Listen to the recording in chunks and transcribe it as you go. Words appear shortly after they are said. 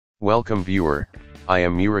Welcome viewer, I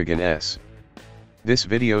am Murugan S. This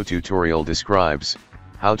video tutorial describes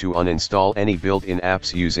how to uninstall any built-in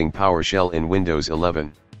apps using PowerShell in Windows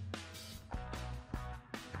 11.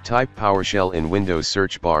 Type PowerShell in Windows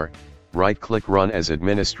search bar, right-click Run as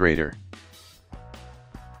administrator.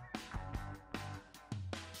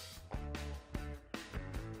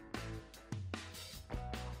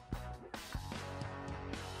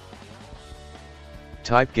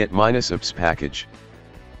 Type get-ups package.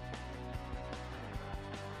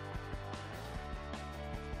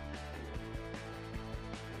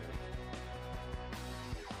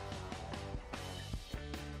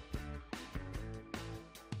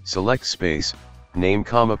 Select space, name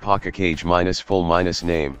comma package minus full minus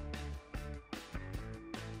name.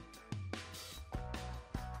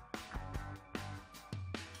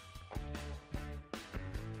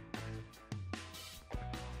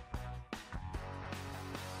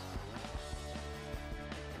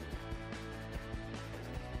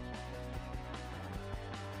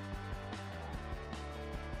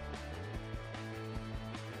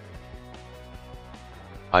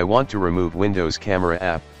 I want to remove Windows Camera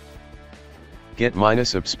app.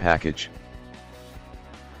 Get-ups package.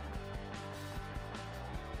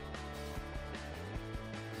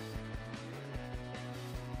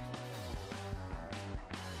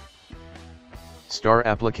 Star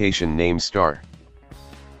application name star.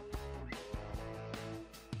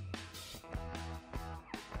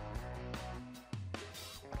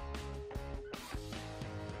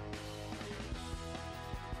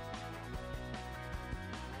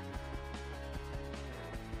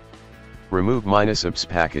 Remove -ups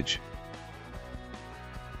package.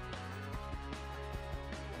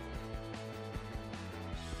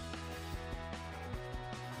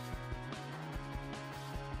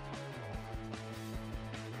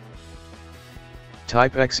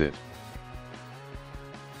 Type exit.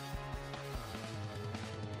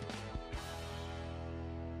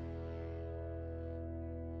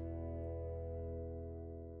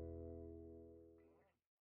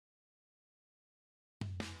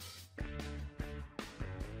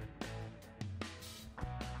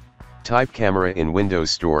 Type camera in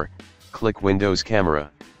Windows Store, click Windows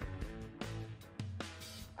Camera.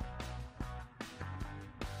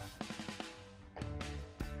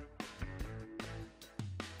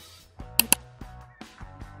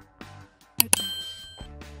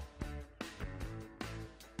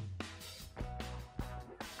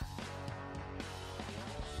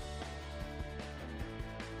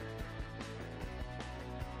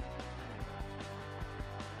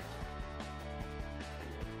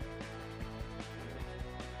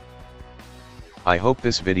 I hope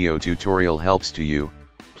this video tutorial helps to you.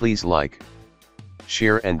 Please like,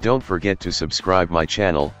 share and don't forget to subscribe my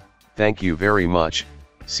channel. Thank you very much.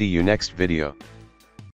 See you next video.